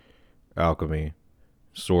alchemy,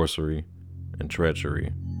 sorcery, and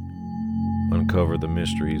treachery. Uncover the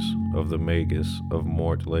mysteries of the Magus of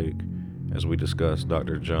Mort Lake as we discuss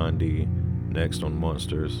Dr. John Dee next on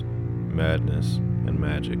Monsters, Madness, and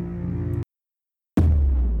Magic.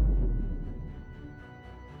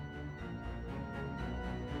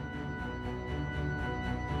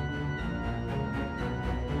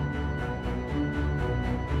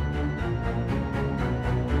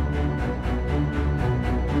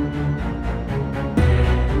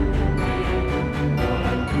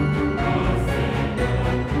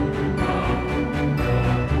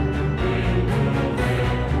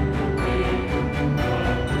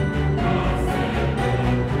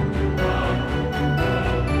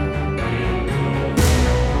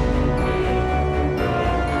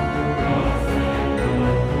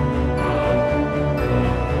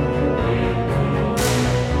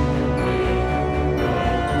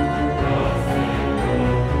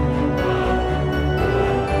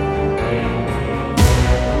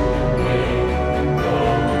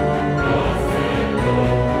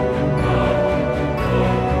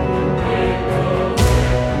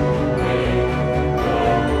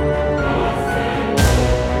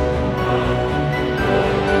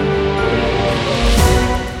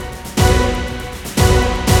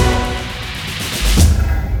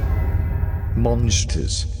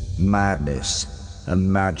 Monsters, Madness,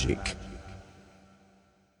 and Magic.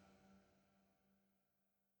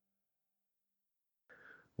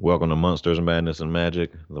 Welcome to Monsters, Madness, and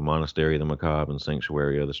Magic, the monastery of the macabre and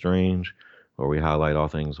sanctuary of the strange, where we highlight all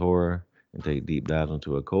things horror and take deep dives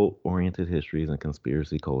into occult oriented histories and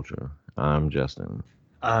conspiracy culture. I'm Justin.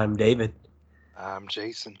 I'm David. I'm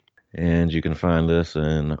Jason. And you can find us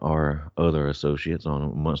and our other associates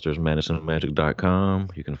on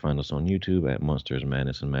monstersmadnessandmagic.com. You can find us on YouTube at Monsters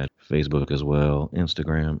Madness and Magic, Facebook as well,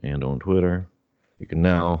 Instagram, and on Twitter. You can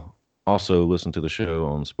now also listen to the show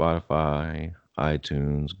on Spotify,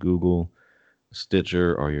 iTunes, Google,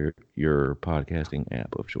 Stitcher, or your podcasting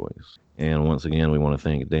app of choice. And once again, we want to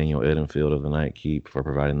thank Daniel Edenfield of the Night Keep for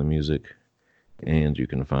providing the music. And you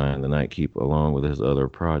can find the Night Keep along with his other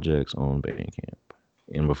projects on Bandcamp.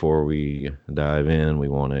 And before we dive in, we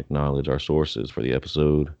want to acknowledge our sources for the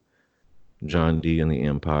episode: John Dee and the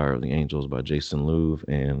Empire of the Angels by Jason Louv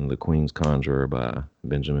and The Queen's Conjurer by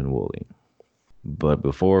Benjamin Woolley. But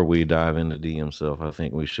before we dive into Dee himself, I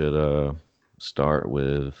think we should start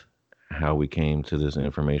with how we came to this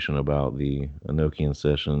information about the Enochian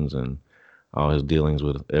sessions and all his dealings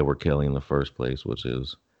with Edward Kelly in the first place, which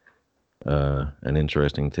is an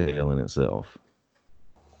interesting tale in itself.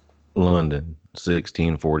 London,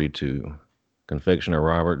 1642. Confectioner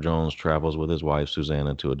Robert Jones travels with his wife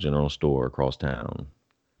Susanna to a general store across town.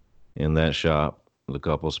 In that shop, the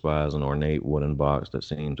couple spies an ornate wooden box that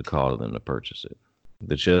seemed to call to them to purchase it.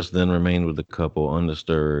 The chest then remained with the couple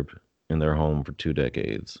undisturbed in their home for 2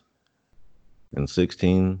 decades. In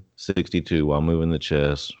 1662, while moving the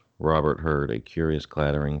chest, Robert heard a curious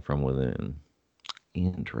clattering from within.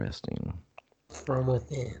 Interesting. From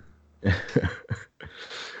within.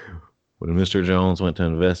 When Mr. Jones went to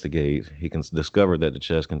investigate, he discovered that the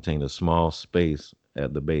chest contained a small space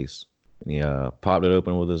at the base. And he popped it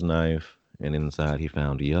open with his knife, and inside he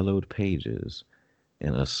found yellowed pages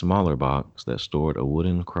and a smaller box that stored a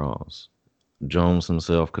wooden cross. Jones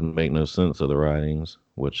himself couldn't make no sense of the writings,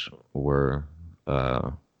 which were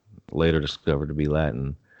later discovered to be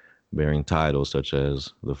Latin, bearing titles such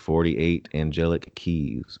as the 48 Angelic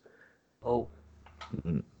Keys. Oh.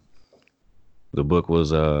 The book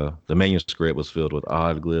was the manuscript was filled with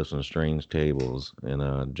odd glyphs and strange tables,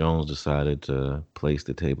 and Jones decided to place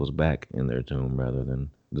the tables back in their tomb rather than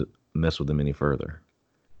mess with them any further,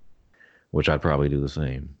 which I'd probably do the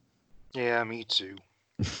same. Yeah, me too.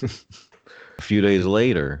 A few days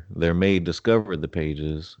later, their maid discovered the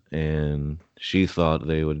pages, and she thought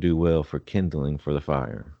they would do well for kindling for the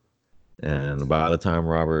fire. And by the time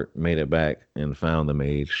Robert made it back and found the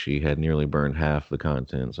maid, she had nearly burned half the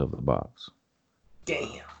contents of the box.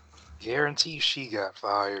 Damn. Guarantee she got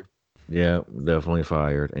fired. Yeah, definitely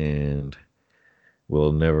fired, and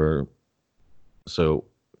we'll never. So,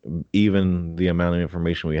 even the amount of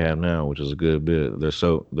information we have now, which is a good bit,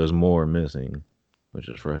 there's more missing, which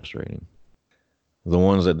is frustrating. The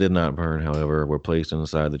ones that did not burn, however, were placed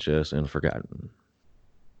inside the chest and forgotten.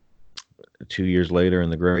 2 years later,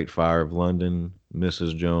 in the Great Fire of London,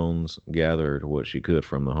 Mrs. Jones gathered what she could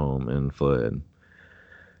from the home and fled.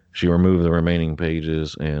 She removed the remaining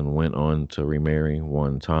pages and went on to remarry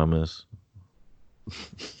one Thomas.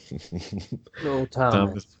 No,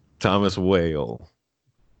 Thomas. Thomas Whale.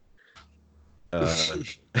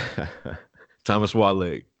 Thomas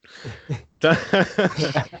Wale.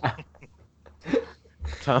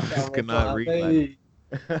 Thomas could not read Latin.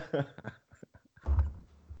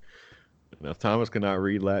 Now Thomas could not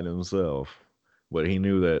read Latin himself, but he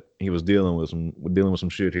knew that he was dealing with some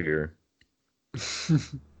shit here.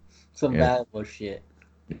 Some And valuable shit.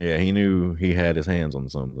 yeah, he knew he had his hands on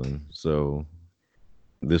something. So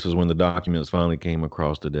this is when the documents finally came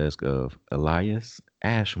across the desk of Elias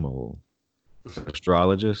Ashmole,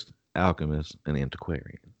 astrologist, alchemist, and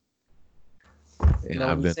antiquarian. And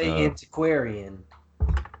Now, when you say antiquarian,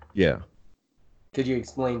 yeah. could you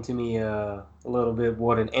explain to me a little bit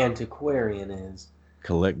what an antiquarian is?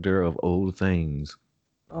 Collector of old things.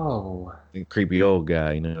 Oh. Creepy old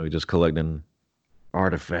guy, just collecting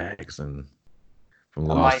artifacts and from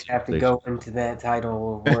I lost might have to go into that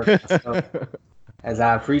title of work myself, as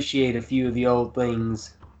I appreciate a few of the old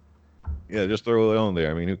things. Yeah, just throw it on there.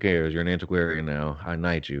 I mean, who cares? You're an antiquarian now. I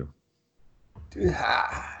knight you.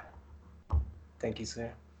 Thank you,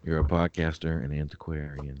 sir. You're a podcaster and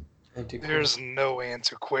antiquarian. There's no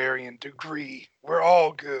antiquarian degree. We're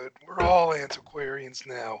all good. We're all antiquarians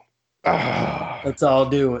now. Let's all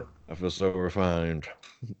do it. I feel so refined.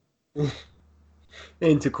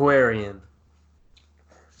 Antiquarian.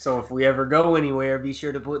 So if we ever go anywhere, be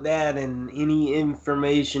sure to put that in any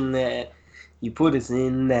information that you put us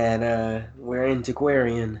in that we're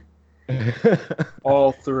antiquarian.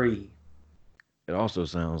 All three. It also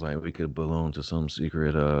sounds like we could belong to some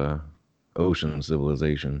secret ocean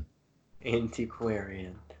civilization.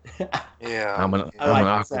 Antiquarian. Yeah. I'm an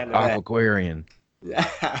aquarian.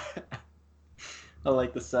 I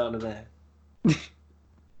like the sound of that.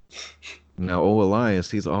 Now, old Elias,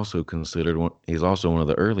 he's also one of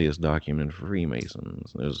the earliest documented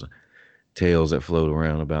Freemasons. There's tales that float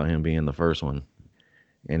around about him being the first one,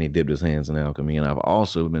 and he dipped his hands in alchemy. And I've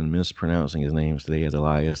also been mispronouncing his name today as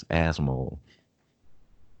Elias Ashmole.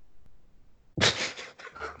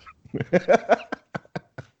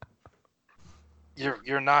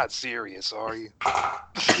 You're not serious, are you?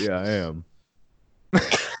 Yeah, I am.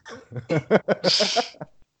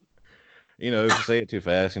 If you say it too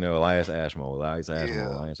fast, Elias Ashmole, Elias Ashmole, Yeah.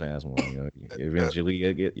 Elias Ashmole. Eventually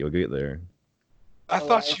you'll get there. I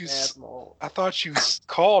thought you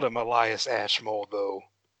called him Elias Ashmole, though.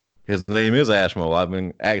 His name is Ashmole. I've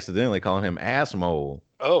been accidentally calling him Ashmole.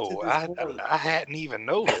 Oh, I hadn't even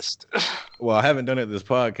noticed. Well, I haven't done it this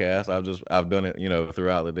podcast. I've done it,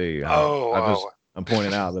 throughout the day. I'm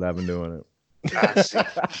pointing out that I've been doing it. I see.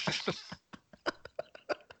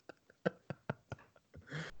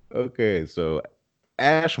 Okay, so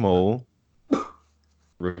Ashmole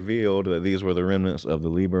revealed that these were the remnants of the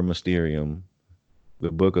Liber Mysterium,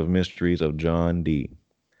 the Book of Mysteries of John Dee.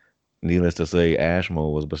 Needless to say,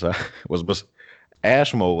 Ashmole was beside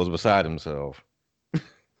himself.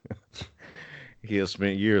 He has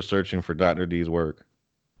spent years searching for Dr. Dee's work.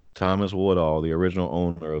 Thomas Woodall, the original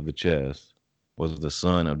owner of the chest, was the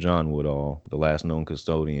son of John Woodall, the last known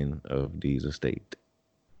custodian of Dee's estate.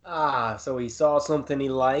 So he saw something he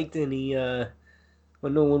liked, and he,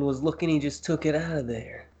 when no one was looking, he just took it out of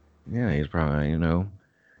there. Yeah, he's probably,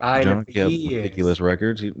 Buying John it for kept years. ridiculous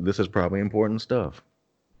records. This is probably important stuff.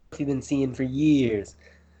 He's been seeing for years.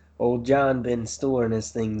 Old John been storing his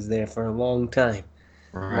things there for a long time.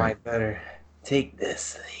 Right. Might better take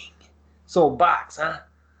this thing. Sold box, huh?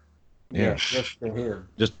 Yeah. Just for him.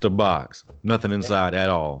 Just a box. Nothing inside at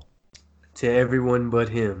all. To everyone but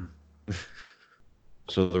him.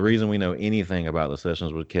 So the reason we know anything about the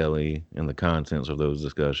sessions with Kelly and the contents of those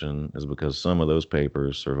discussions is because some of those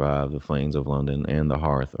papers survived the flames of London and the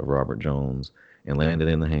hearth of Robert Jones and landed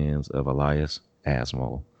in the hands of Elias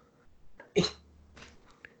Ashmole.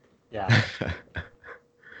 Yeah.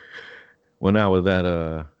 Well, now with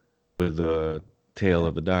that, with the tale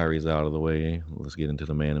of the diaries out of the way, let's get into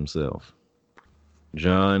the man himself.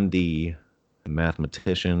 John Dee,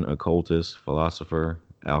 mathematician, occultist, philosopher,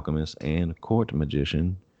 alchemist, and court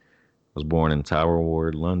magician, was born in Tower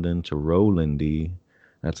Ward, London, to Roland Dee,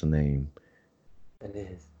 that's a name, It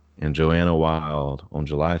is. and Joanna Wild on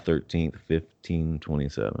July 13th,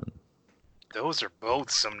 1527. Those are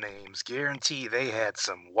both some names. Guarantee they had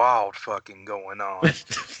some wild fucking going on.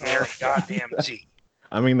 Very goddamn G.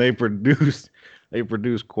 I mean, they produced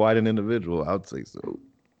quite an individual, I'd say so.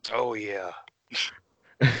 Oh yeah.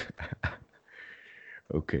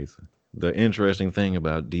 Okay, so the interesting thing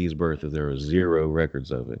about Dee's birth is there are 0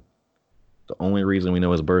 records of it. The only reason we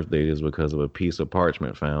know his birth date is because of a piece of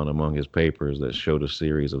parchment found among his papers that showed a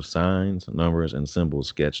series of signs, numbers, and symbols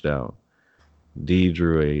sketched out. Dee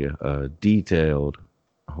drew a detailed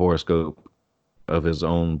horoscope of his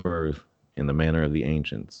own birth in the manner of the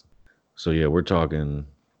ancients. So yeah, we're talking,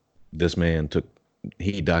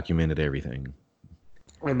 he documented everything.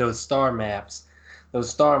 And those star maps, those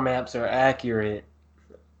star maps are accurate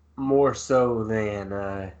more so than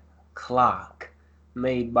a clock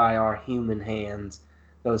made by our human hands.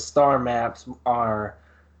 Those star maps are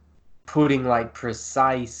putting like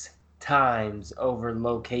precise times over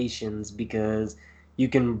locations because you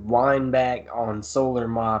can wind back on solar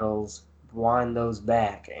models, wind those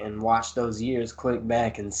back and watch those years click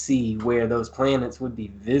back and see where those planets would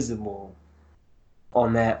be visible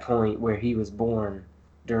on that point where he was born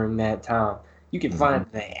during that time. You can find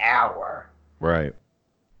the hour Right.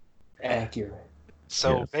 accurate.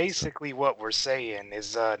 So Yes. basically, what we're saying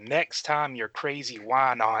is, next time your crazy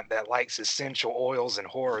wine aunt that likes essential oils and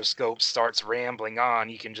horoscopes starts rambling on,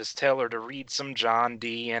 you can just tell her to read some John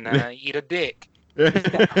Dee and eat a dick.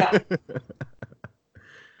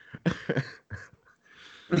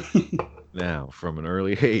 Now, from an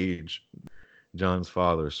early age, John's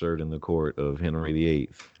father served in the court of Henry VIII,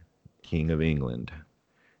 King of England.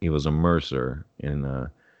 He was a mercer, and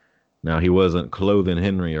now he wasn't clothing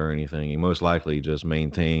Henry or anything. He most likely just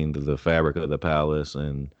maintained the fabric of the palace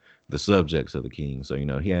and the subjects of the king. So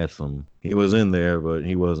he had some. He was in there, but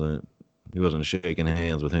he wasn't. He wasn't shaking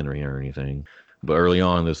hands with Henry or anything. But early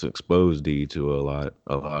on, this exposed Dee to a lot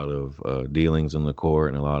of dealings in the court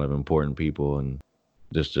and a lot of important people, and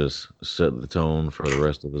just set the tone for the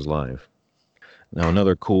rest of his life. Now,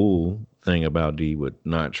 another cool thing about Dee, but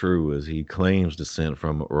not true, is he claims descent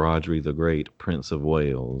from Rhodri the Great, Prince of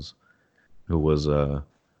Wales, who was the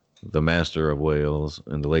master of Wales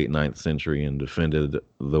in the late ninth century and defended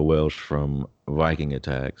the Welsh from Viking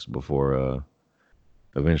attacks before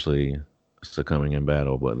eventually succumbing in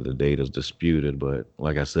battle. But the date is disputed. But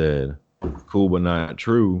like I said, cool but not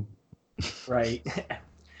true. Right.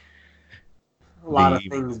 A lot of The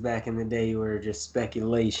things back in the day were just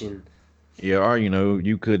speculation. Yeah, or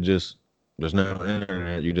you could just there's no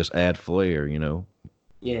internet. You just add flair.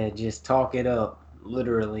 Yeah, just talk it up,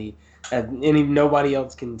 literally. And even nobody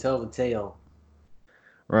else can tell the tale.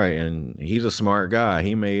 Right, and he's a smart guy. He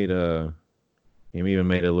even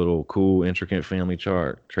made a little cool, intricate family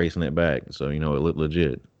chart tracing it back, so it looked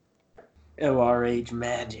legit. LRH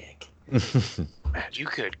magic. You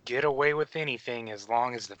could get away with anything as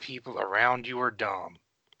long as the people around you are dumb.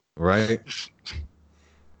 Right?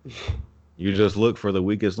 You just look for the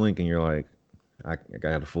weakest link, and you're like, I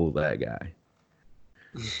gotta fool that guy.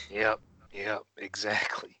 Yep,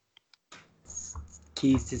 exactly.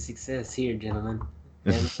 Keys to success here, gentlemen.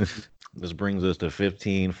 This brings us to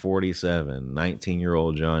 1547.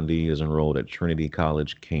 19-year-old John Dee is enrolled at Trinity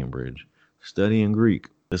College, Cambridge, studying Greek.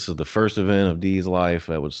 This is the first event of Dee's life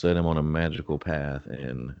that would set him on a magical path,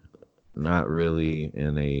 and not really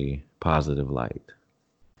in a positive light.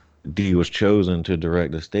 Dee was chosen to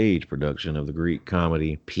direct the stage production of the Greek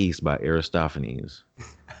comedy Peace by Aristophanes.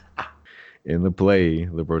 In the play,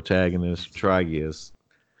 the protagonist Trigeus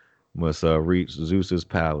must reach Zeus's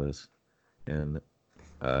palace, and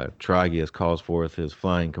Trigeus calls forth his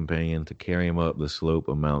flying companion to carry him up the slope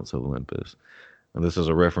of Mount Olympus. And this is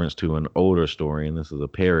a reference to an older story, and this is a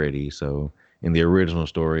parody. So in the original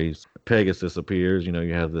stories, Pegasus appears. You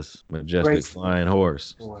have this majestic Graceful flying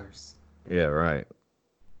horse. horse. Yeah, right.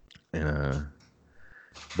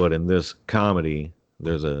 But in this comedy,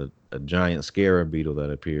 there's a giant scarab beetle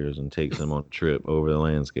that appears and takes him on a trip over the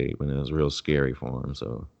landscape, and it's real scary for him.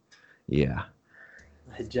 So, yeah.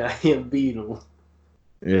 A giant beetle.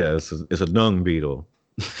 Yeah, it's a dung beetle.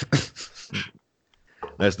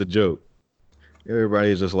 That's the joke.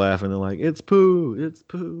 Everybody's just laughing and like, it's poo, it's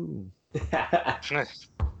poo.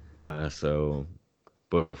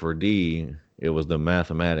 But for Dee, it was the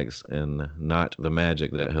mathematics and not the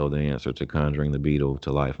magic that held the answer to conjuring the beetle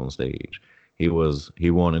to life on stage. He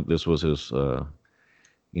wanted, this was his,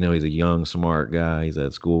 he's a young, smart guy. He's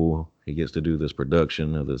at school. He gets to do this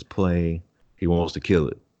production of this play. He wants to kill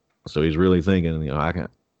it. So he's really thinking,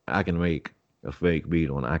 I can make a fake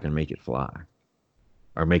beetle and I can make it fly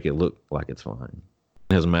or make it look like it's flying.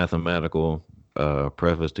 His mathematical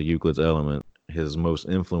preface to Euclid's Element, his most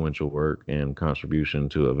influential work and contribution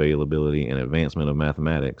to availability and advancement of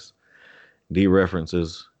mathematics, Dee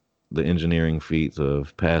references the engineering feats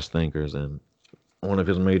of past thinkers, and one of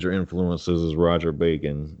his major influences is Roger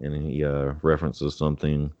Bacon, and he references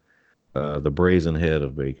something, the brazen head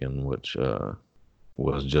of Bacon, which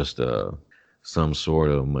was just some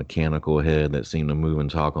sort of mechanical head that seemed to move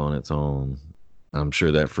and talk on its own. I'm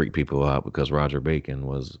sure that freaked people out because Roger Bacon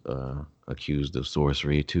was accused of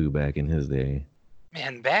sorcery too back in his day.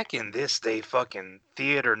 Man, back in this day, fucking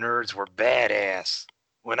theater nerds were badass.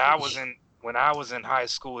 When I was in high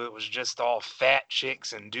school, it was just all fat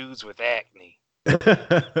chicks and dudes with acne.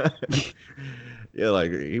 Yeah,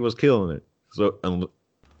 like he was killing it. So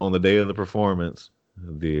on the day of the performance,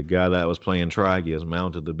 The guy that was playing Trigus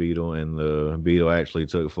mounted the beetle, and the beetle actually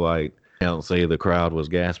took flight. I don't say the crowd was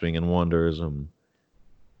gasping in wonders.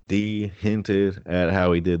 Dee hinted at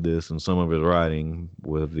how he did this in some of his writing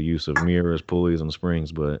with the use of mirrors, pulleys, and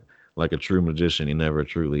springs, but like a true magician, he never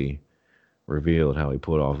truly revealed how he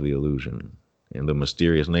put off the illusion. And the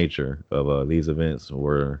mysterious nature of these events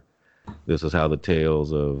were this is how the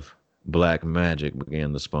tales of black magic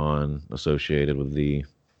began to spawn associated with Dee,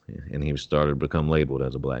 and he started to become labeled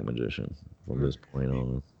as a black magician from this point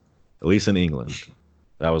on, at least in England.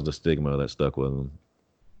 That was the stigma that stuck with him.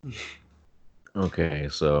 Okay,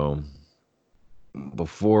 so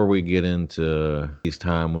before we get into his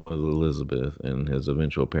time with Elizabeth and his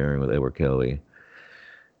eventual pairing with Edward Kelly,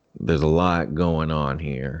 there's a lot going on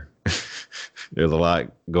here. There's a lot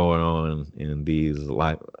going on in Dee's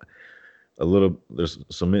life. There's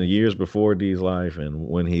so many years before Dee's life, and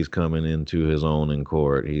when he's coming into his own in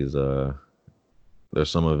court, there's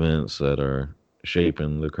some events that are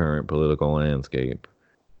shaping the current political landscape.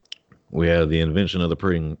 We have the invention of the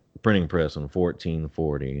printing press in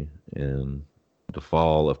 1440 and the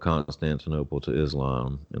fall of Constantinople to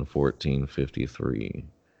Islam in 1453.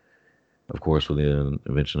 Of course, with the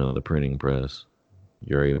invention of the printing press,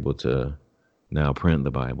 you're able to now print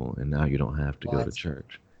the Bible, and now you don't have to go to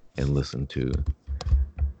church and listen to.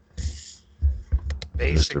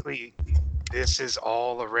 Basically, this is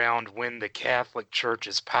all around when the Catholic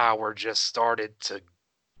Church's power just started to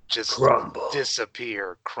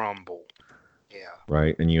disappear, crumble. Yeah.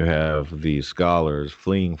 Right, and you have the scholars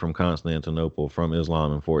fleeing from Constantinople from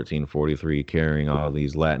Islam in 1443, carrying all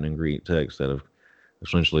these Latin and Greek texts that have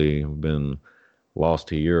essentially been lost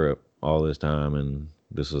to Europe all this time, and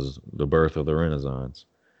this is the birth of the Renaissance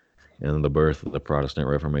and the birth of the Protestant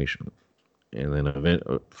Reformation. And then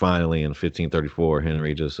finally in 1534,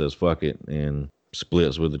 Henry just says, fuck it, and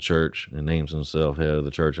splits with the church and names himself head of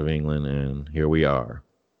the Church of England, and here we are.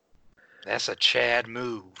 That's a Chad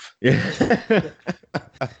move. Yeah.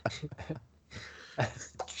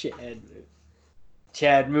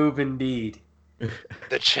 Chad move indeed.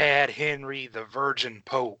 The Chad Henry, the Virgin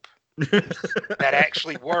Pope. That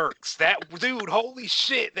actually works. That dude, holy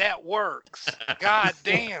shit, that works. God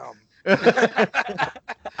damn.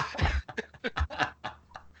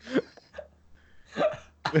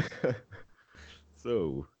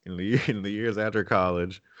 So, in the years after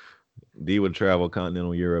college, Dee would travel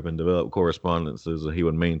continental Europe and develop correspondences that he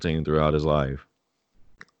would maintain throughout his life.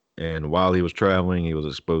 And while he was traveling, he was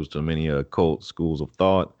exposed to many occult schools of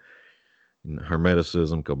thought,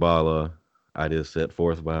 Hermeticism, Kabbalah, ideas set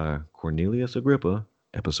forth by Cornelius Agrippa,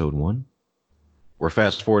 episode 1. We're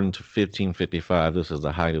fast forwarding to 1555. This is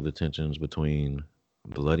the height of the tensions between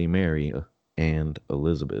Bloody Mary and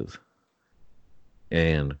Elizabeth.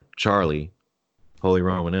 And Charlie, Holy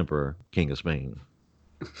Roman Emperor, King of Spain.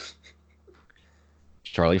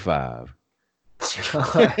 Charlie 5. Charlie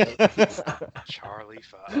 5. Charlie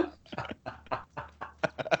 5.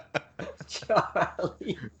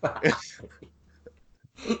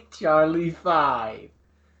 Charlie 5.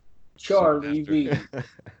 Charlie V.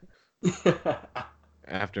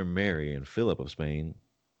 After Mary and Philip of Spain,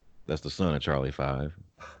 that's the son of Charlie 5,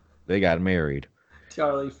 they got married.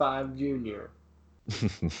 Charlie 5 Jr.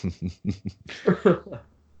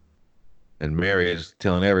 And Mary is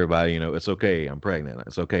telling everybody, it's okay, I'm pregnant.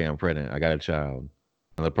 It's okay, I'm pregnant. I got a child.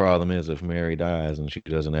 And the problem is, if Mary dies and she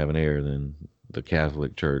doesn't have an heir, then the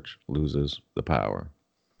Catholic Church loses the power.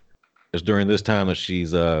 It's during this time that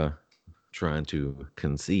she's trying to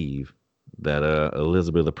conceive that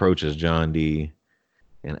Elizabeth approaches John Dee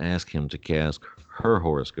and asks him to cast her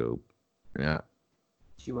horoscope. Yeah.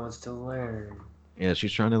 She wants to learn. Yeah,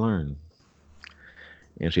 she's trying to learn.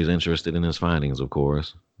 And she's interested in his findings, of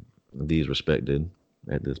course. Dee's respected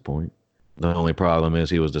at this point. The only problem is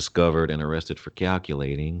he was discovered and arrested for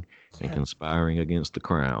calculating and conspiring against the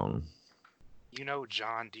crown.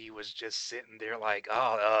 John Dee was just sitting there like,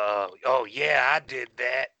 oh yeah, I did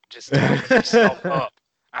that. Just talking yourself up.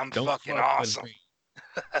 I'm fucking awesome.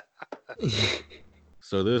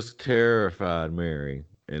 So this terrified Mary,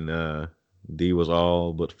 and Dee was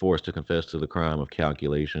all but forced to confess to the crime of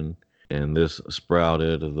calculation. And this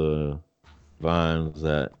sprouted the vines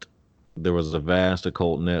that there was a vast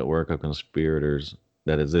occult network of conspirators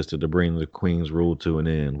that existed to bring the Queen's rule to an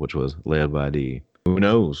end, which was led by Dee. Who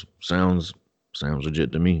knows? Sounds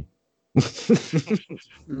legit to me.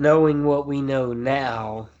 Knowing what we know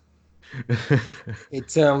now,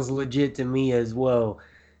 it sounds legit to me as well.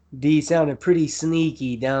 Dee sounded pretty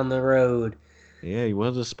sneaky down the road. Yeah, he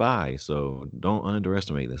was a spy, so don't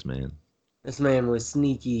underestimate this man. This man was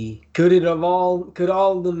sneaky. Could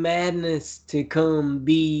all the madness to come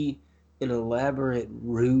be an elaborate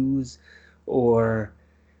ruse, or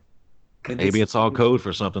could Maybe this it's all code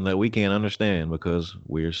for something that we can't understand because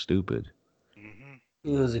we're stupid. Hmm.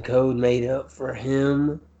 it was a code made up for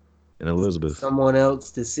him, And Elizabeth, someone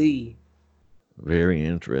else to see? very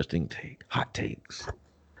interesting take. Hot takes.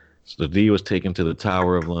 So the D was taken to the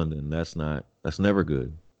Tower of London. That's never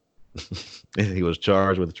good. He was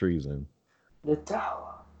charged with treason. The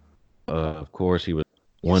tower. Of course, he was.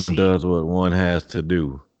 You One see, does what one has to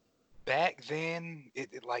do. back then,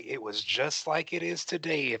 it was just like it is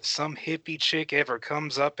today. If some hippie chick ever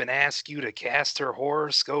comes up and asks you to cast her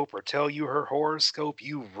horoscope or tell you her horoscope,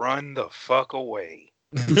 you run the fuck away.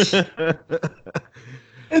 It's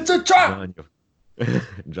a trap. John,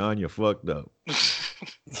 John, you fucked up.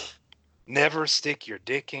 Never stick your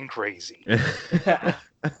dick in crazy.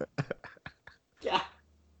 Yeah.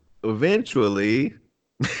 Eventually,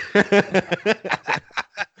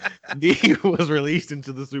 D was released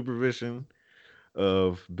into the supervision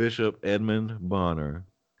of Bishop Edmund Bonner.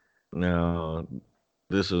 Now,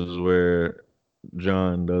 this is where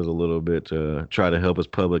John does a little bit to try to help his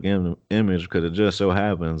public image because it just so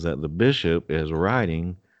happens that the bishop is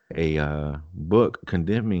writing a book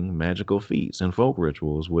condemning magical feats and folk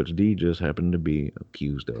rituals, which D just happened to be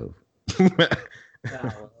accused of.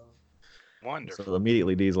 Wonderful. So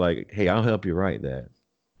immediately D's like, hey, I'll help you write that.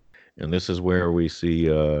 And this is where we see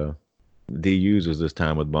D uses this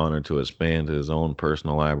time with Bonner to expand his own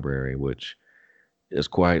personal library, which is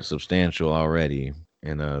quite substantial already.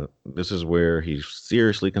 And this is where he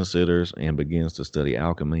seriously considers and begins to study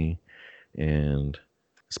alchemy and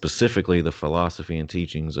specifically the philosophy and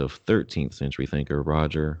teachings of 13th century thinker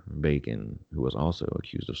Roger Bacon, who was also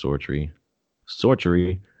accused of sorcery.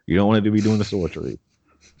 Sorcery? You don't want to be doing the sorcery.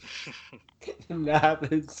 Not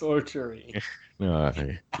the sorcery. No,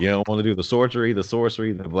 you don't want to do the sorcery,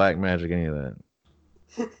 the black magic, any of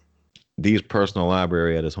that. Dee's personal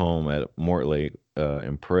library at his home at Mortlake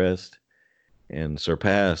impressed and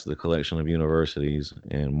surpassed the collection of universities,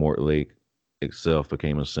 and Mortlake itself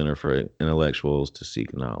became a center for intellectuals to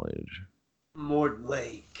seek knowledge.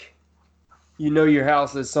 Mortlake. You know your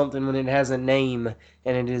house is something when it has a name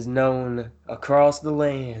and it is known across the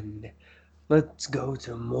land. Let's go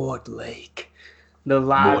to Mortlake. The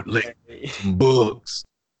library. Books.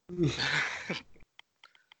 Hell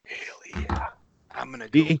yeah. I'm gonna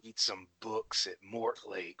go D? read some books at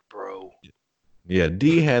Mortlake, bro. Yeah,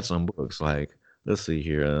 D had some books. Like, let's see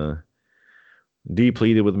here. D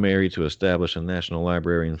pleaded with Mary to establish a national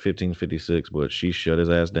library in 1556, but she shut his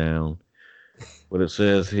ass down. What it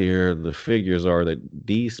says here, the figures are that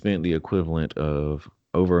D spent the equivalent of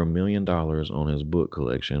over $1 million on his book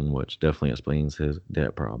collection, which definitely explains his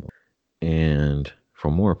debt problem. And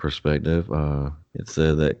from more perspective, it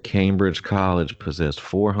said that Cambridge College possessed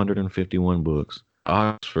 451 books,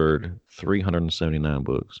 Oxford 379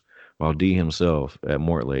 books, while D himself at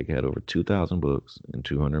Mortlake had over 2,000 books and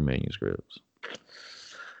 200 manuscripts.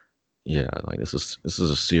 Yeah, like this is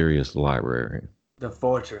a serious library. The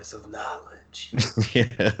fortress of knowledge.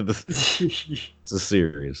 Yeah, it's a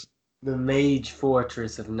serious. The mage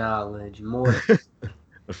fortress of knowledge. The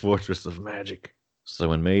fortress of magic.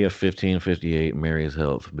 So in May of 1558, Mary's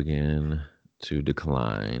health began to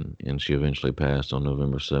decline, and she eventually passed on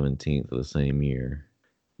November 17th of the same year.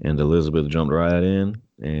 And Elizabeth jumped right in,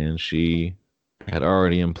 and she had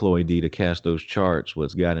already employed Dee to cast those charts,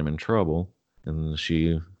 which got him in trouble. And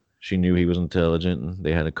she knew he was intelligent, and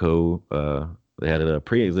they had a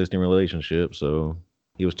pre-existing relationship, so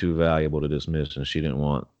he was too valuable to dismiss, and she didn't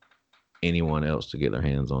want anyone else to get their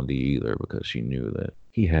hands on D either because she knew that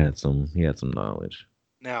he had some knowledge.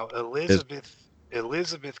 Now,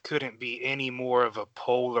 Elizabeth couldn't be any more of a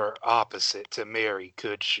polar opposite to Mary,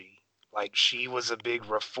 could she? Like, she was a big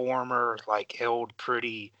reformer, like held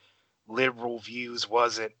pretty liberal views,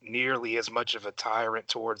 wasn't nearly as much of a tyrant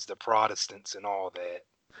towards the Protestants and all that.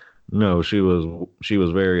 No, she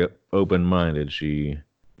was very open-minded.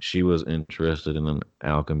 She was interested in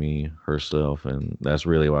alchemy herself, and that's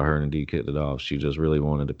really why her and D kicked it off. She just really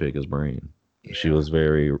wanted to pick his brain. Yeah. She was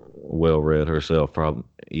very well read herself, probably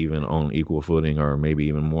even on equal footing, or maybe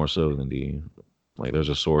even more so than D. Like, there's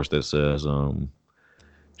a source that says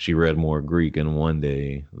she read more Greek in one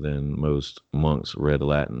day than most monks read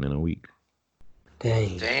Latin in a week.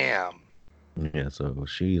 Damn. Yeah, so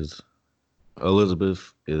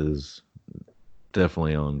Elizabeth is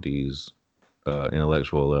definitely on D's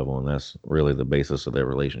intellectual level, and that's really the basis of their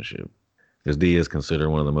relationship. Because D is considered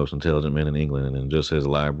one of the most intelligent men in England, and just his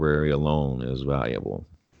library alone is valuable.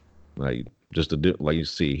 Like, just like you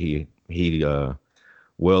see, he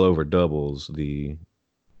well over doubles the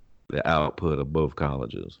output of both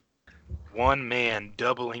colleges. One man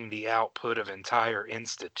doubling the output of entire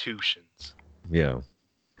institutions. Yeah.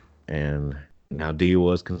 And now Dee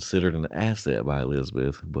was considered an asset by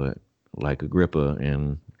Elizabeth, but like Agrippa,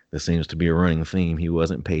 and there seems to be a running theme, he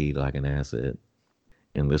wasn't paid like an asset.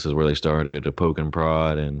 And this is where they started to poke and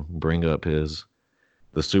prod and bring up the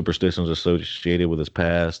superstitions associated with his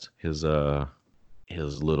past, his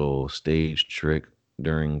little stage trick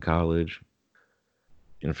during college.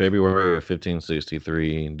 In February of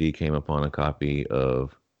 1563, Dee came upon a copy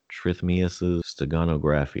of Trithemius's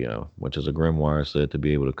Steganographia, which is a grimoire said to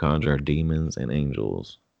be able to conjure demons and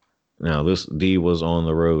angels. Now, this Dee was on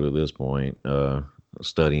the road at this point,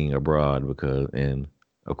 studying abroad and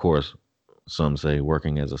of course, some say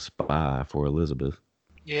working as a spy for Elizabeth.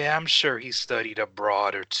 Yeah, I'm sure he studied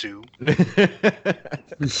abroad or two.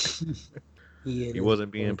 He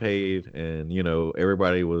wasn't being paid, and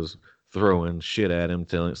everybody was throwing shit at him,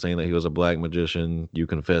 saying that he was a black magician. You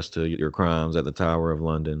confessed to your crimes at the Tower of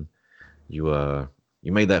London. You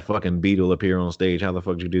made that fucking beetle appear on stage. How the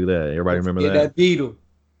fuck did you do that? Everybody remember that? Beetle.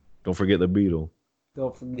 Don't forget the beetle.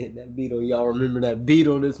 Don't forget that beetle. Y'all remember that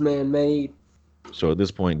beetle this man made? So at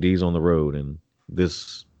this point, Dee's on the road, and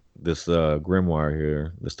this grimoire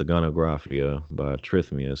here, the Steganographia by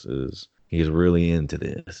Trithemius, he's really into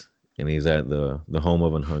this, and he's at the home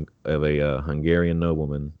of a Hungarian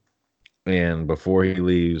nobleman, and before he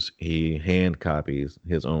leaves, he hand copies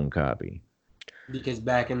his own copy. Because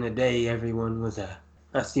back in the day, everyone was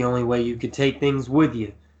that's the only way you could take things with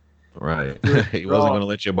you. Right. He wasn't going to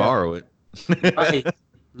let you borrow it. Right.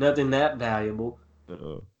 Nothing that valuable.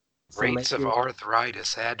 Uh-oh. Rates of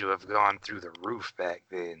arthritis had to have gone through the roof back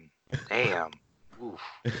then. Damn. Oof.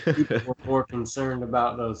 People were more concerned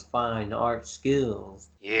about those fine art skills.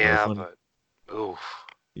 Yeah, but oof.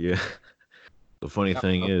 Yeah. The funny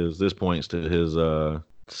thing is, this points to his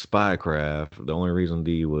spycraft. The only reason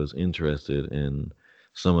Dee was interested in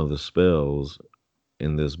some of the spells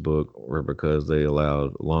in this book were because they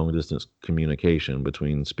allowed long distance communication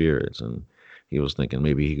between spirits, and he was thinking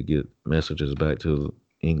maybe he could get messages back to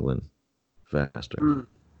England faster.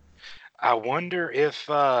 I wonder if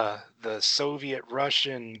the Soviet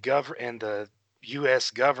Russian government and the U.S.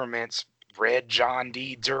 governments read John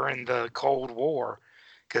Dee during the Cold War,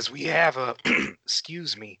 because we have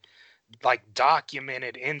like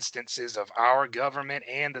documented instances of our government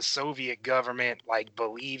and the Soviet government like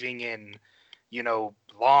believing in,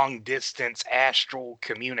 long distance astral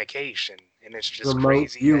communication, and it's just Remote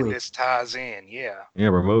crazy viewing. that this ties in. Yeah,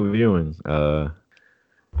 remote viewing.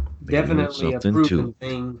 Definitely a proven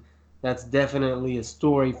thing. That's definitely a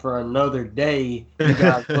story for another day. You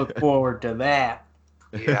guys look forward to that.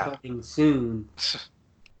 Yeah. Coming soon.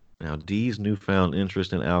 Now, Dee's newfound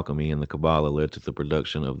interest in alchemy and the Kabbalah led to the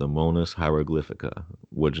production of the Monus Hieroglyphica,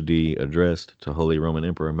 which Dee addressed to Holy Roman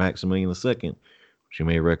Emperor Maximilian II, which you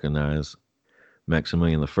may recognize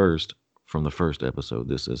Maximilian I from the first episode.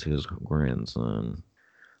 This is his grandson.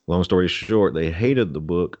 Long story short, they hated the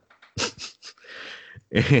book,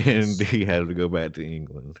 and Dee had to go back to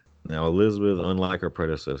England. Now, Elizabeth, unlike her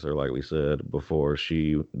predecessor, like we said before,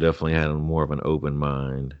 she definitely had more of an open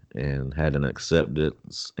mind and had an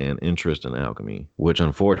acceptance and interest in alchemy, which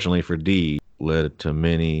unfortunately for Dee led to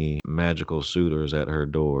many magical suitors at her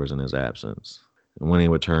doors in his absence. And when he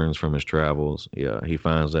returns from his travels, he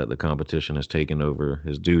finds that the competition has taken over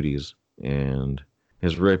his duties, and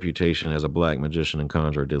his reputation as a black magician and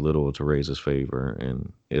conjurer did little to raise his favor,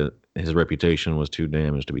 and his reputation was too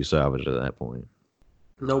damaged to be salvaged at that point.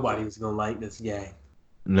 Nobody was gonna like this guy.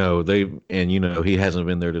 No, he hasn't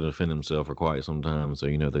been there to defend himself for quite some time, so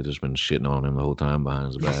they've just been shitting on him the whole time behind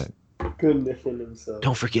his back. Couldn't defend himself.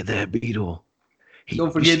 Don't forget that beetle.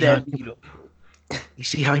 Don't forget that beetle. You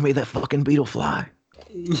see how he made that fucking beetle fly?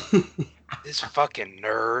 This fucking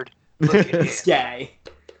nerd. Look at this guy.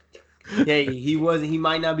 Hey, he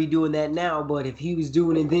might not be doing that now, but if he was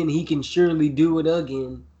doing it then, he can surely do it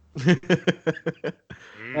again.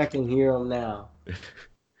 I can hear him now.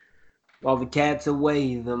 While the cat's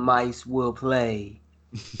away, the mice will play.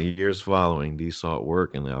 Years following, Dee sought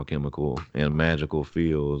work in the alchemical and magical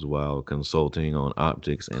fields while consulting on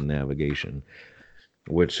optics and navigation,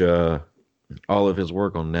 which all of his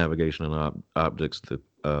work on navigation and optics that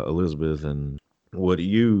Elizabeth and would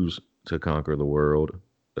use to conquer the world,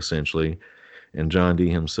 essentially. And John Dee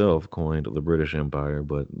himself coined the British Empire,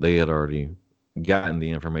 but they had already gotten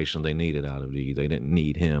the information they needed out of Dee. They didn't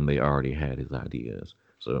need him. They already had his ideas.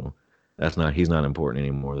 So he's not important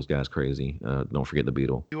anymore. This guy's crazy. Don't forget the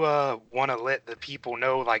beetle. You want to let the people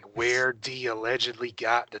know like where Dee allegedly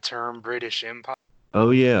got the term British Empire?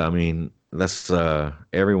 Oh yeah, I mean, That's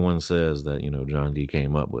everyone says that, John D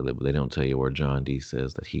came up with it, but they don't tell you where John D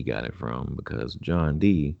says that he got it from, because John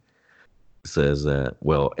D says that,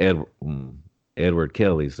 well, Edward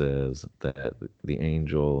Kelly says that the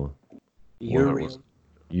angel, well, it was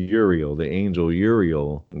Uriel. Uriel, the angel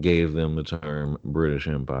Uriel gave them the term British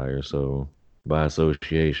Empire. So by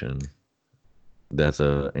association, that's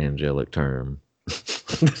a angelic term.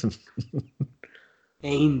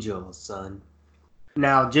 Angel, son.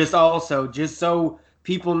 Now, just so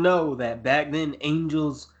people know that back then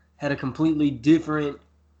angels had a completely different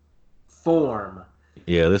form.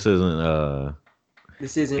 Yeah, this isn't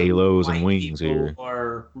This isn't halos and white wings people here.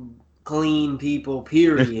 or clean people,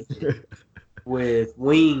 period. With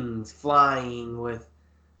wings flying,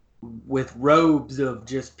 with robes of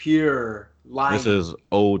just pure This light. is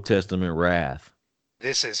Old Testament wrath.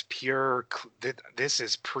 This is this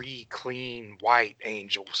is pre-clean white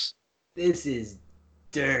angels. This is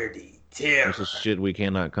dirty terror. This is shit we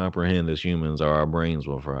cannot comprehend as humans, or our brains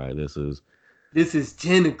will fry. This is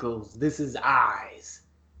tentacles. This is eyes.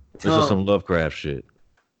 This is some Tongue. Lovecraft shit.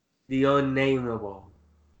 The unnameable.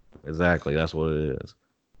 Exactly, that's what it is.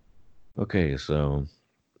 Okay, so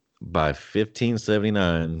by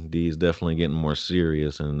 1579, Dee's definitely getting more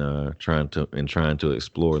serious and trying to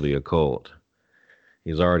explore the occult.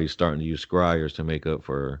 He's already starting to use scryers to make up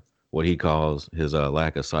for what he calls his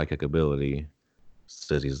lack of psychic ability.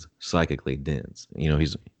 Says he's psychically dense.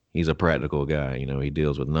 He's a practical guy. He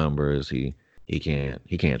deals with numbers. He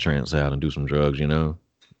can't trance out and do some drugs.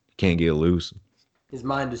 Can't get loose. His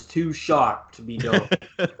mind is too sharp to be dull.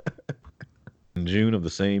 In June of the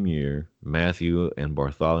same year, Matthew and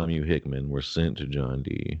Bartholomew Hickman were sent to John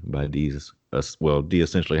Dee by Dee's. Dee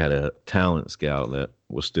essentially had a talent scout that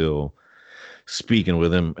was still speaking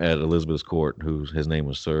with him at Elizabeth's court, his name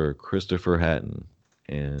was Sir Christopher Hatton.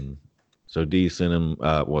 And so Dee sent him,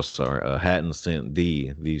 Hatton sent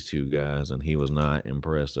Dee these two guys, and he was not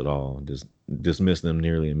impressed at all. Just dismissed them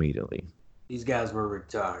nearly immediately. These guys were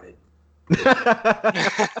retarded.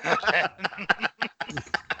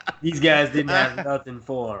 These guys didn't have nothing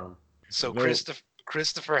for them. So No.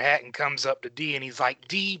 Christopher Hatton comes up to D and he's like,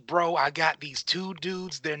 D, bro, I got these two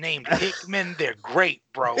dudes. They're named Hickman. They're great,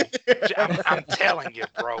 bro. I'm telling you,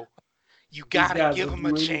 bro. You gotta give them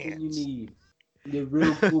a chance. You need. They're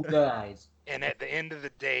real cool guys. And at the end of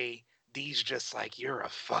the day, D's just like, you're a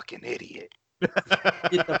fucking idiot.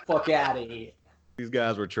 Get the fuck out of here. These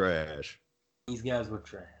guys were trash. These guys were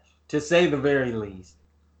trash, to say the very least.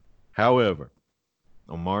 However,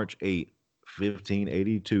 on March 8,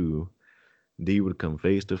 1582, Dee would come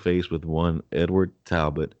face to face with one Edward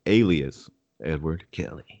Talbot, alias Edward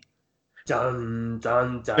Kelly. Dun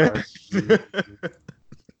dun dun.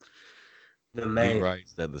 The He man.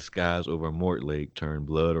 writes that the skies over Mortlake turned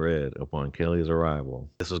blood red upon Kelly's arrival.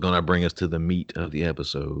 This is going to bring us to the meat of the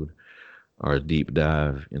episode, our deep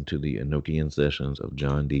dive into the Enochian sessions of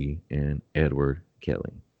John Dee and Edward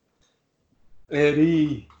Kelly.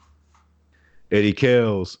 Eddie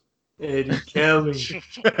Kells. Eddie Kelly.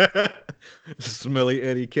 Smelly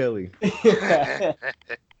Eddie Kelly.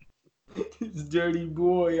 This dirty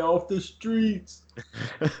boy off the streets.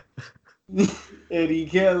 Eddie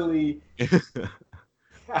Kelly.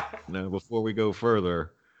 Now, before we go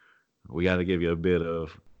further, we got to give you a bit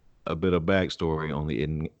of backstory on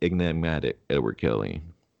the enigmatic Edward Kelly.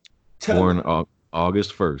 Born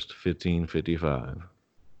August 1st, 1555.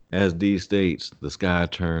 As Dee states, the sky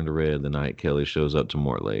turned red the night Kelly shows up to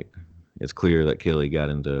Mortlake. It's clear that Kelly got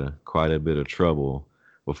into quite a bit of trouble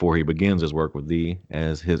before he begins his work with Dee,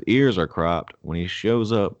 as his ears are cropped when he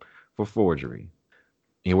shows up for forgery.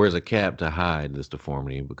 He wears a cap to hide this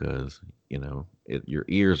deformity because, your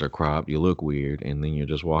ears are cropped, you look weird, and then you're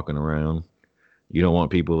just walking around. You don't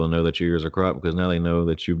want people to know that your ears are cropped because now they know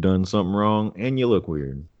that you've done something wrong and you look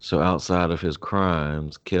weird. So outside of his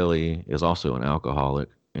crimes, Kelly is also an alcoholic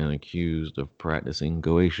and accused of practicing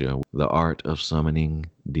Goetia, the art of summoning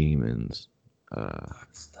demons.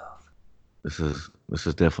 Stuff. This is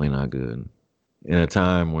definitely not good. In a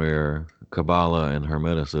time where Kabbalah and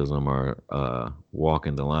Hermeticism are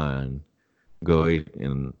walking the line, Goetia,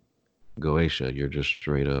 you're just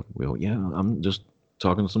straight up, well, yeah, I'm just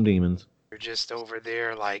talking to some demons. You're just over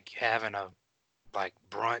there like having a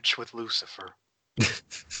brunch with Lucifer.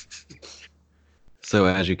 So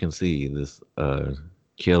as you can see, this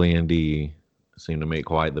Kelly and Dee seem to make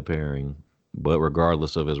quite the pairing. But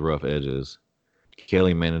regardless of his rough edges,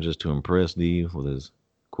 Kelly manages to impress Dee with his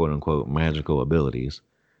quote-unquote magical abilities,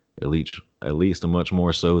 at least much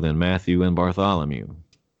more so than Matthew and Bartholomew.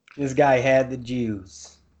 This guy had the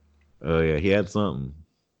juice. Oh yeah, he had something.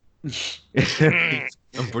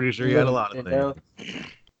 I'm pretty sure he had a lot of things.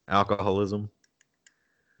 alcoholism.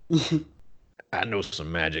 I know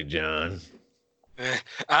some magic, John.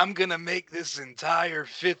 I'm gonna make this entire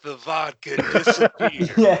fifth of vodka disappear.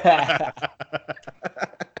 Yeah.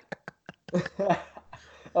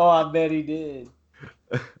 Oh, I bet he did.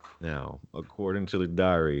 Now, according to the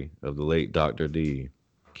diary of the late Dr. D,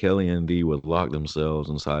 Kelly and Dee would lock themselves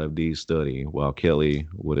inside of Dee's study while Kelly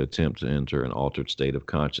would attempt to enter an altered state of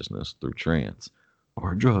consciousness through trance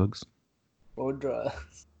or drugs. Or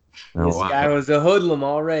drugs. Now, This guy was a hoodlum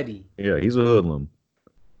already. yeah, he's a hoodlum.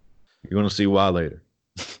 You're going to see why later.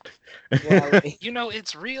 You know,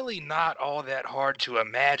 it's really not all that hard to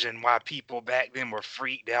imagine why people back then were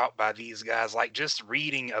freaked out by these guys. Like, just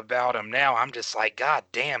reading about them now, I'm just like, God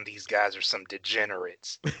damn, these guys are some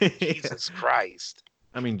degenerates. Jesus Christ.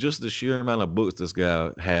 I mean, just the sheer amount of books this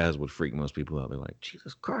guy has would freak most people out. They're like,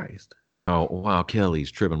 Jesus Christ. Oh, while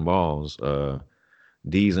Kelly's tripping balls,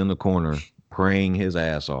 Dee's in the corner praying his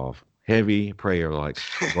ass off. Heavy prayer, like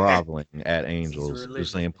groveling at angels,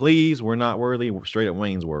 just saying, please, we're not worthy. We're straight at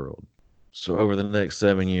Wayne's World. So over the next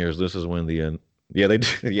 7 years, this is when they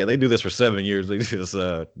do this for 7 years. They just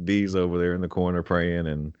Dee's over there in the corner praying,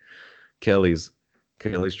 and Kelly's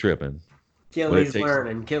tripping. Kelly's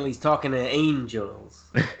learning. Kelly's talking to angels.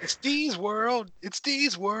 It's Dee's world. It's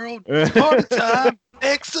Dee's world. It's party time.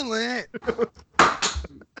 Excellent.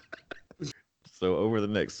 So over the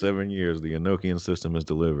next 7 years, the Enochian system is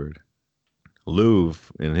delivered. Louvre,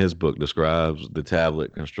 in his book, describes the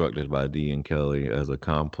tablet constructed by Dee and Kelly as a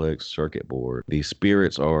complex circuit board. The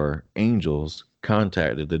spirits or angels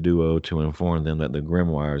contacted the duo to inform them that the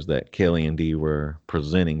grimoires that Kelly and Dee were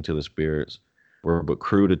presenting to the spirits were but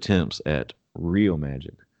crude attempts at real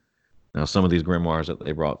magic. Now, some of these grimoires that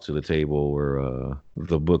they brought to the table were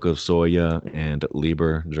the Book of Soya and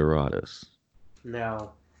Liber Geratus.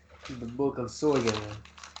 Now, the Book of Soya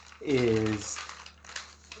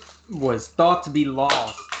was thought to be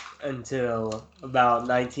lost until about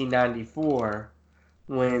 1994,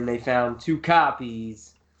 when they found 2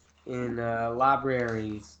 copies in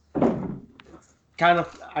libraries. Kind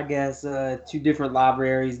of, I guess, 2 different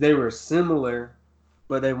libraries. They were similar,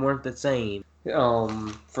 but they weren't the same.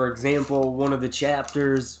 For example, one of the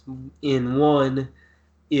chapters in one,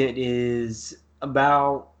 it is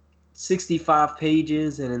about 65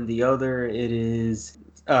 pages, and in the other,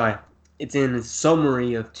 it's in a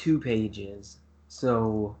summary of 2 pages.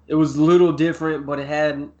 So it was a little different, but it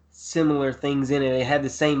had similar things in it. It had the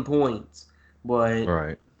same points, but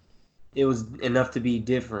right. It was enough to be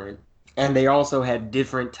different. And they also had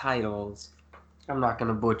different titles. I'm not going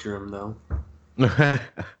to butcher them, though. I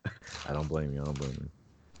don't blame you.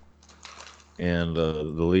 And the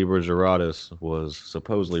Liber Geratus was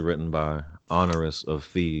supposedly written by Honorius of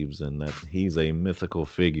Thebes, and that he's a mythical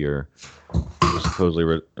figure who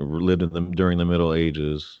supposedly lived during the Middle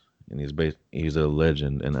Ages, and he's a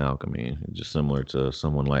legend in alchemy, just similar to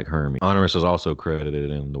someone like Hermes. Honorius is also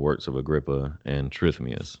credited in the works of Agrippa and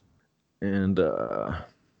Trithymius. And to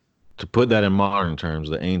put that in modern terms,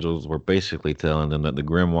 the angels were basically telling them that the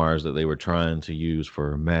grimoires that they were trying to use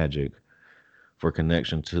for magic, for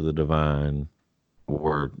connection to the divine,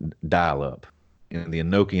 were dial-up. And the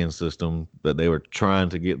Enochian system that they were trying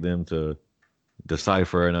to get them to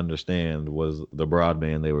decipher and understand was the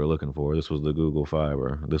broadband they were looking for. This was the Google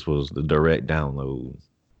Fiber. This was the direct download.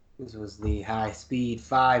 This was the high-speed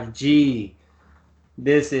 5G.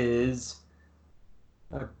 This is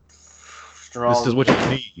a strong... This is what you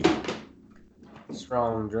need.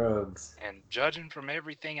 Strong drugs. And judging from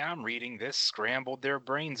everything I'm reading, this scrambled their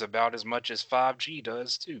brains about as much as 5G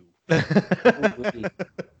does, too.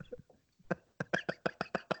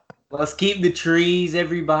 Let's keep the trees,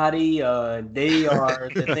 everybody. They are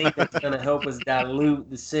the thing that's going to help us dilute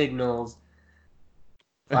the signals.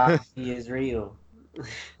 5G is real.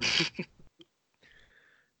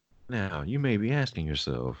 Now, you may be asking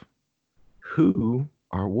yourself, who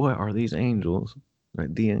or what are these angels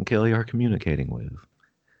that Dee and Kelly are communicating with?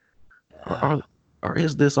 Or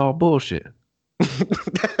is this all bullshit?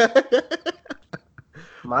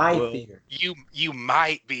 My fear. You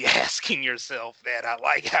might be asking yourself that. I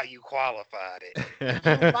like how you qualified it.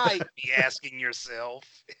 You might be asking yourself,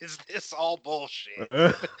 is this all bullshit?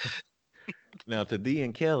 Now, to Dee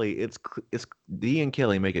and Kelly, it's Dee and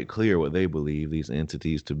Kelly make it clear what they believe these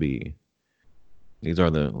entities to be. These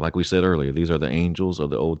are like we said earlier, these are the angels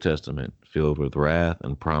of the Old Testament, filled with wrath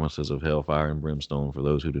and promises of hellfire and brimstone for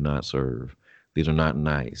those who do not serve. These are not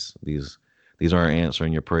nice. These aren't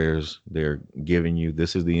answering your prayers. They're giving you,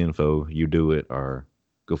 this is the info, you do it, or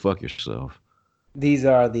go fuck yourself. These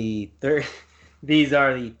are the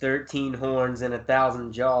 13 horns and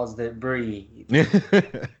 1,000 jaws that breathe.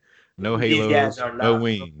 No These guys halos, are no not from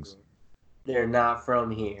wings. here. They're not from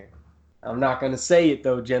here. I'm not going to say it,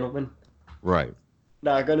 though, gentlemen. Right.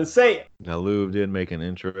 Not going to say it. Now, Louvre did make an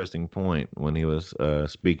interesting point when he was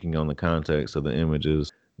speaking on the context of the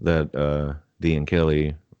images that Dee and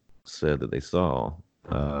Kelly said that they saw.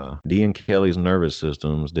 Dee and Kelly's nervous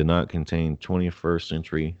systems did not contain 21st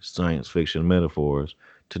century science fiction metaphors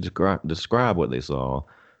to describe what they saw.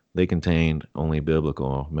 They contained only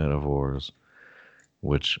biblical metaphors,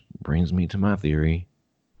 which brings me to my theory.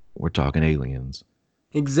 We're talking aliens.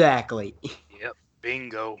 Exactly. Yep,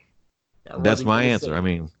 bingo. I That's wasn't my gonna answer. say I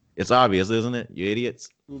mean, it's obvious, isn't it? You idiots.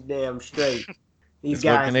 you damn straight. These It's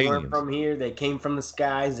guys fucking weren't aliens. from here. They came from the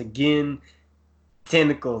skies again.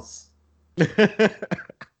 Tentacles.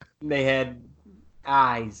 They had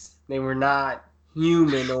eyes. They were not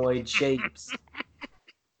humanoid shapes.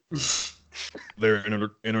 They're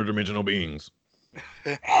interdimensional beings.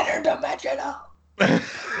 Interdimensional.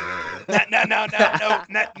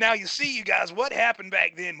 Now, you see, you guys, what happened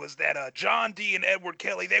back then was that John Dee and Edward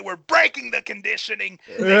Kelly, they were breaking the conditioning.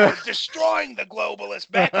 They were destroying the globalists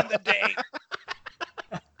back in the day.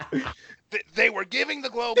 They were giving the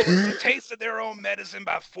globalists a taste of their own medicine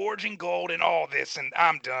by forging gold and all this, and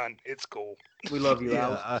I'm done. It's cool. We love you,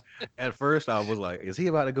 Alex. At first, I was like, is he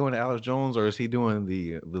about to go into Alex Jones, or is he doing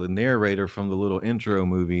the narrator from the little intro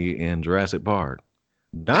movie in Jurassic Park?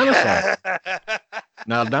 Dinosaurs.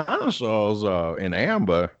 Now, dinosaurs in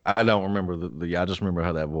amber. I don't remember I just remember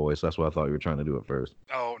how that voice. That's what I thought you were trying to do at first.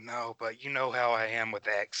 Oh, no, but you know how I am with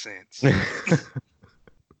accents.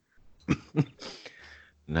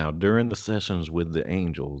 Now, during the sessions with the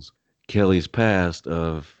angels, Kelly's past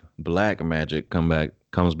of black magic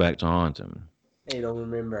comes back to haunt him. Hey, don't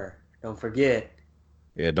remember. Don't forget.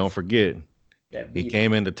 Yeah, don't forget. That He beat.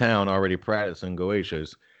 came into town already practicing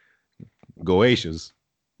Goetius. Goetius.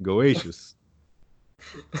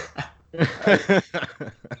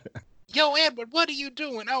 Yo, Edward, what are you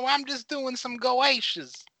doing? Oh, I'm just doing some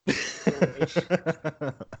goatias.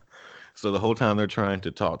 So the whole time they're trying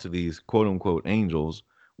to talk to these quote unquote angels,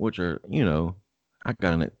 which are,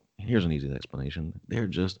 here's an easy explanation. They're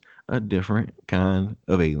just a different kind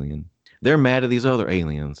of alien. They're mad at these other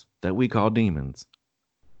aliens that we call demons.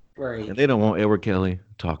 Right. And they don't want Edward Kelly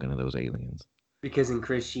talking to those aliens. Because in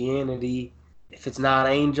Christianity, if it's not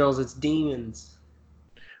angels, it's demons.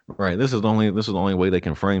 Right. This is the only way they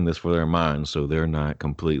can frame this for their minds, so they're not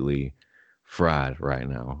completely fried right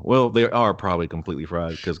now. Well, they are probably completely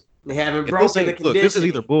fried because They haven't broken the condition. this is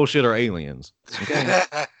either bullshit or aliens. Okay?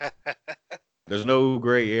 There's no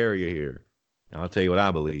gray area here. I'll tell you what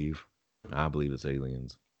I believe. I believe it's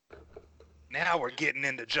aliens. Now we're getting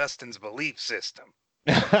into Justin's belief system.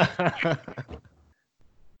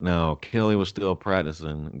 Now, Kelly was still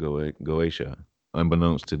practicing Goetia,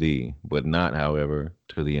 unbeknownst to Dee, but not, however,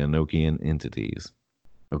 to the Enochian entities.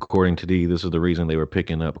 According to Dee, this is the reason they were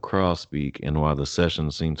picking up cross-speak and why the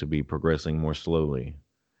sessions seemed to be progressing more slowly.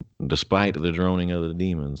 Despite the droning of the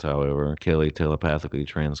demons, however, Kelly telepathically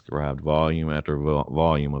transcribed volume after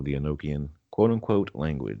volume of the Enochian quote-unquote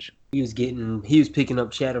language. He was picking up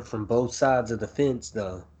chatter from both sides of the fence,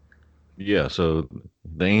 though. Yeah, so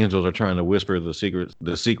the angels are trying to whisper the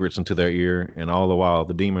secrets into their ear, and all the while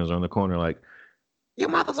the demons are in the corner like, "Your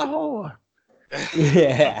mother's a whore."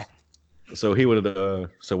 Yeah. So he would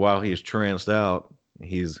so while he's tranced out,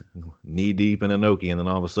 he's knee deep in Enochi, and then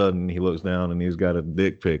all of a sudden he looks down and he's got a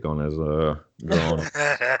dick pic on his You're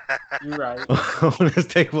right. on his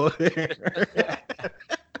table there.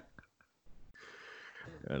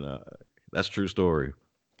 And that's a true story.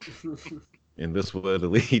 And this would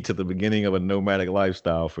lead to the beginning of a nomadic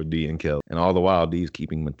lifestyle for Dee and Kelly. And all the while, Dee's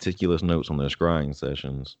keeping meticulous notes on their scrying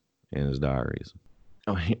sessions in his diaries.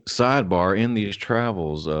 Sidebar, in these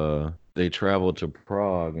travels, they traveled to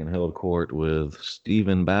Prague and held court with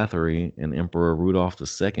Stephen Bathory and Emperor Rudolph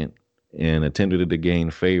II and attempted to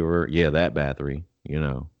gain favor. Yeah, that Bathory,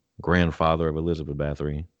 grandfather of Elizabeth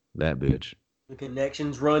Bathory, that bitch. The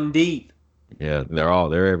connections run deep. Yeah,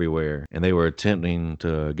 they're everywhere. And they were attempting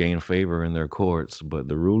to gain favor in their courts, but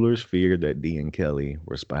the rulers feared that Dee and Kelly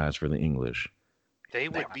were spies for the English. They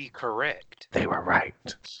would be correct. They were right.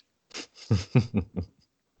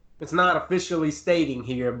 It's not officially stating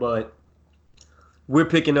here, but we're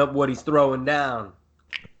picking up what he's throwing down.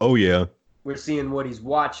 Oh, yeah. We're seeing what he's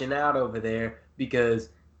watching out over there because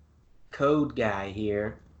Code Guy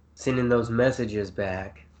here sending those messages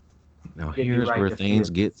back. Now, Give you here's right where to things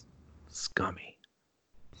feel. get scummy.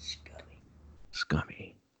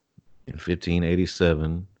 In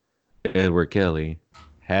 1587, Edward Kelly,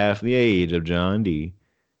 half the age of John Dee,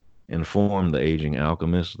 informed the aging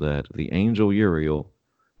alchemist that the angel Uriel,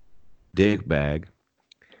 Digbag,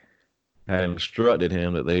 had instructed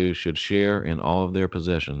him that they should share in all of their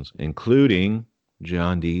possessions, including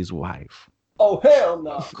John Dee's wife. Oh, hell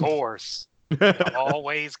no. Of course. It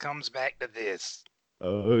always comes back to this.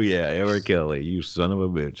 Oh, yeah, Eric Kelly, you son of a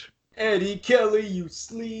bitch. Eddie Kelly, you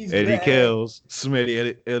sleaze Eddie bag. Kells,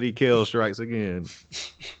 Smitty Eddie Kells strikes again.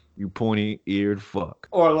 You pointy-eared fuck.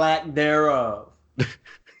 Or lack thereof.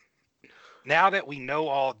 Now that we know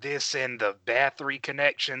all this and the Bathory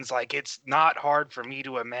connections, like, it's not hard for me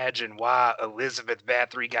to imagine why Elizabeth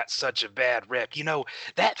Bathory got such a bad rep. You know,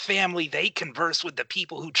 that family, they converse with the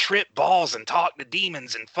people who trip balls and talk to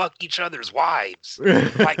demons and fuck each other's wives.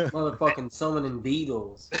 Like, Motherfucking summoning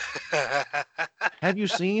beetles. Have you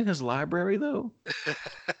seen his library, though?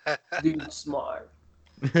 Dude's smart.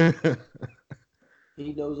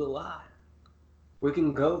 He knows a lot. We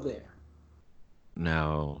can go there.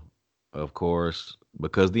 Now, of course,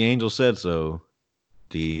 because the angel said so,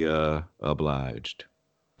 Dee obliged.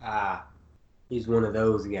 Ah, he's one of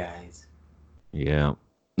those guys. Yeah.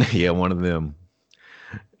 Yeah, one of them.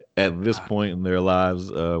 At this point in their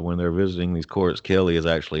lives, when they're visiting these courts, Kelly is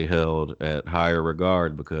actually held at higher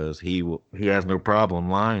regard because he has no problem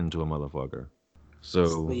lying to a motherfucker.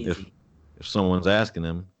 So if someone's asking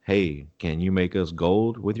him, hey, can you make us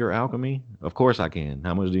gold with your alchemy? Of course I can.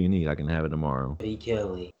 How much do you need? I can have it tomorrow. Eddie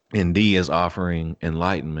Kelly. And Dee is offering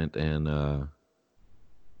enlightenment and a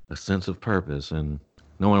sense of purpose, and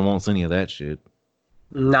no one wants any of that shit.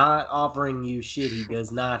 Not offering you shit he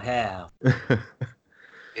does not have.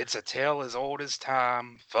 it's a tale as old as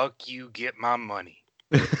time. Fuck you, get my money.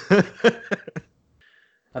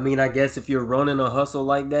 I mean, I guess if you're running a hustle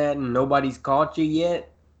like that and nobody's caught you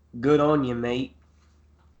yet, good on you, mate.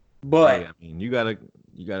 But Hey, I mean, you gotta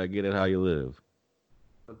get it how you live.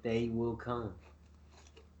 a day will come.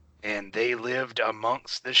 And they lived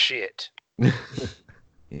amongst the shit. In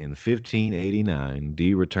 1589,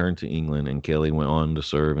 Dee returned to England, and Kelly went on to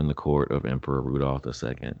serve in the court of Emperor Rudolph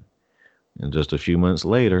II. And just a few months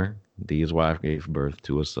later, Dee's wife gave birth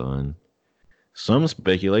to a son. Some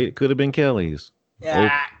speculate it could have been Kelly's.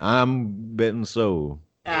 Ah, I'm betting so.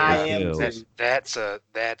 I Yeah, am yeah. too.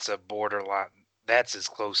 That's a borderline. That's as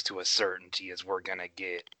close to a certainty as we're gonna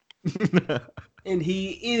get. And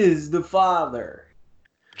he is the father.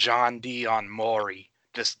 John D. on Maury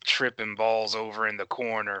just tripping balls over in the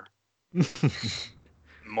corner.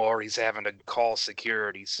 Maury's having to call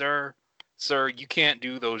security. Sir, you can't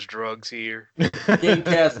do those drugs here. Can't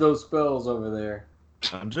cast those spells over there.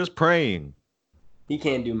 I'm just praying. He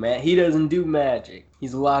can't do He doesn't do magic.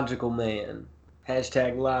 He's a logical man.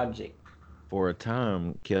 Hashtag logic. For a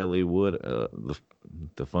time, Kelly would.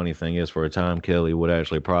 The funny thing is, for a time, Kelly would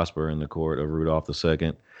actually prosper in the court of Rudolph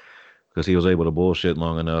II because he was able to bullshit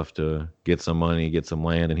long enough to get some money, get some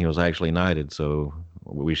land, and he was actually knighted. So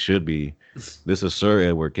we should be. This is Sir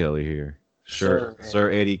Edward Kelly here. Sir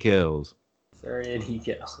Eddie Kells. Sir Eddie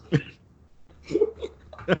Kells.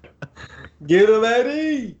 Get him,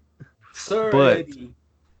 Eddie! Sir But Eddie.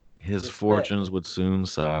 his Respect. fortunes would soon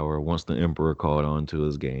sour once the emperor caught on to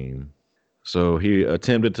his game. So he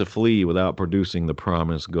attempted to flee without producing the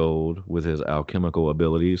promised gold with his alchemical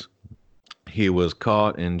abilities. He was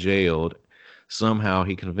caught and jailed. Somehow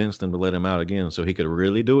he convinced them to let him out again so he could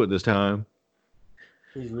really do it this time.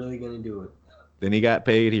 He's really gonna do it. Then he got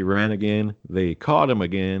paid. He ran again. They caught him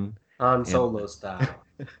again. Han Solo style.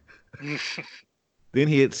 Then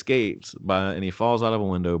he escapes and he falls out of a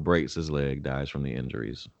window, breaks his leg, dies from the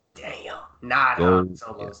injuries. Damn. Not Gold, Han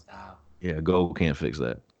Solo yeah. style. Yeah, gold can't fix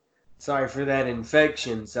that. Sorry for that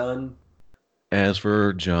infection, son. As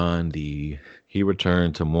for John Dee, he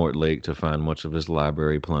returned to Mortlake to find much of his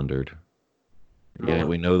library plundered. Yet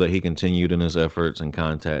we know that he continued in his efforts in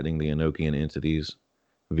contacting the Enochian entities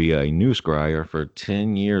via a new scryer for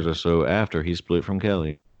 10 years or so after he split from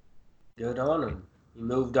Kelly. Good on him. He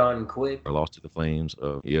moved on quick. Are lost to the flames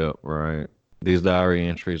of, yep, right. These diary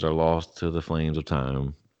entries are lost to the flames of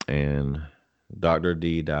time, and Dr.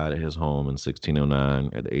 Dee died at his home in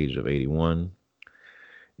 1609 at the age of 81.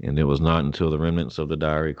 And it was not until the remnants of the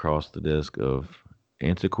diary crossed the desk of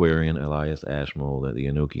antiquarian Elias Ashmole that the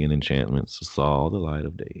Enochian enchantments saw the light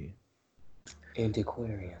of day.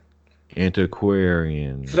 Antiquarian.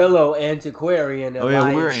 Antiquarian. Fellow antiquarian. Oh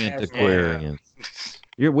yeah, we're Elias Ashmole. antiquarians.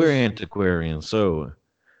 We're antiquarians. So,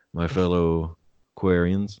 my fellow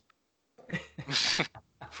Quarians,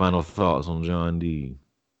 final thoughts on John Dee.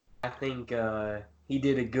 I think he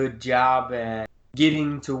did a good job at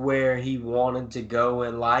getting to where he wanted to go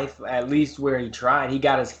in life, at least where he tried. He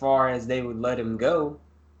got as far as they would let him go.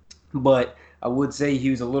 But I would say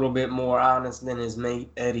he was a little bit more honest than his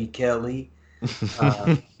mate, Eddie Kelly.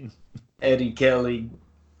 Eddie Kelly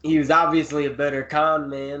he was obviously a better con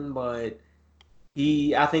man, but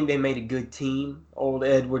I think they made a good team. Old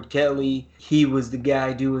Edward Kelly, he was the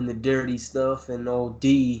guy doing the dirty stuff, and old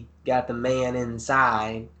D got the man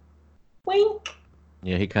inside. Wink.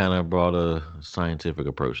 Yeah, he kind of brought a scientific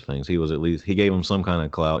approach to things. He gave him some kind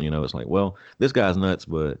of clout. It's like, well, this guy's nuts,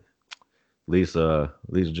 but at least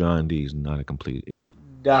John D's not a complete.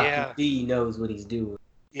 Dr. Yeah. D knows what he's doing.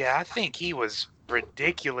 Yeah, I think he was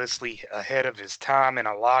ridiculously ahead of his time in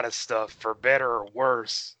a lot of stuff, for better or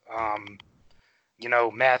worse.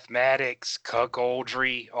 Mathematics,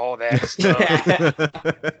 cuckoldry, all that stuff.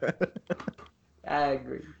 I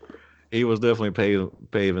agree. He was definitely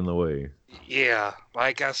paving the way. Yeah,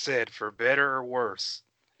 like I said, for better or worse.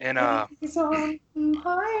 And He's on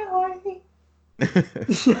highway.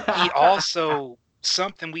 he also,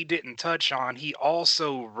 something we didn't touch on, he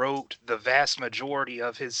also wrote the vast majority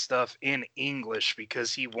of his stuff in English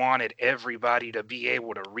because he wanted everybody to be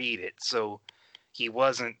able to read it. So he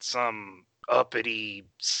wasn't some uppity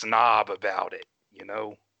snob about it,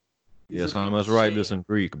 Yes, I must write this in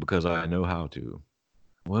Greek because I know how to.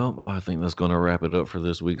 Well, I think that's going to wrap it up for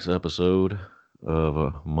this week's episode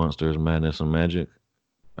of Monsters, Madness, and Magic.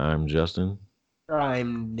 I'm Justin.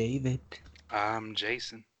 I'm David. I'm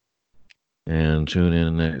Jason. And tune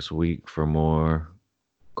in next week for more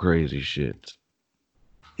crazy shit.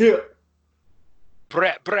 Yeah.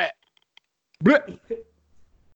 Brett. Brett.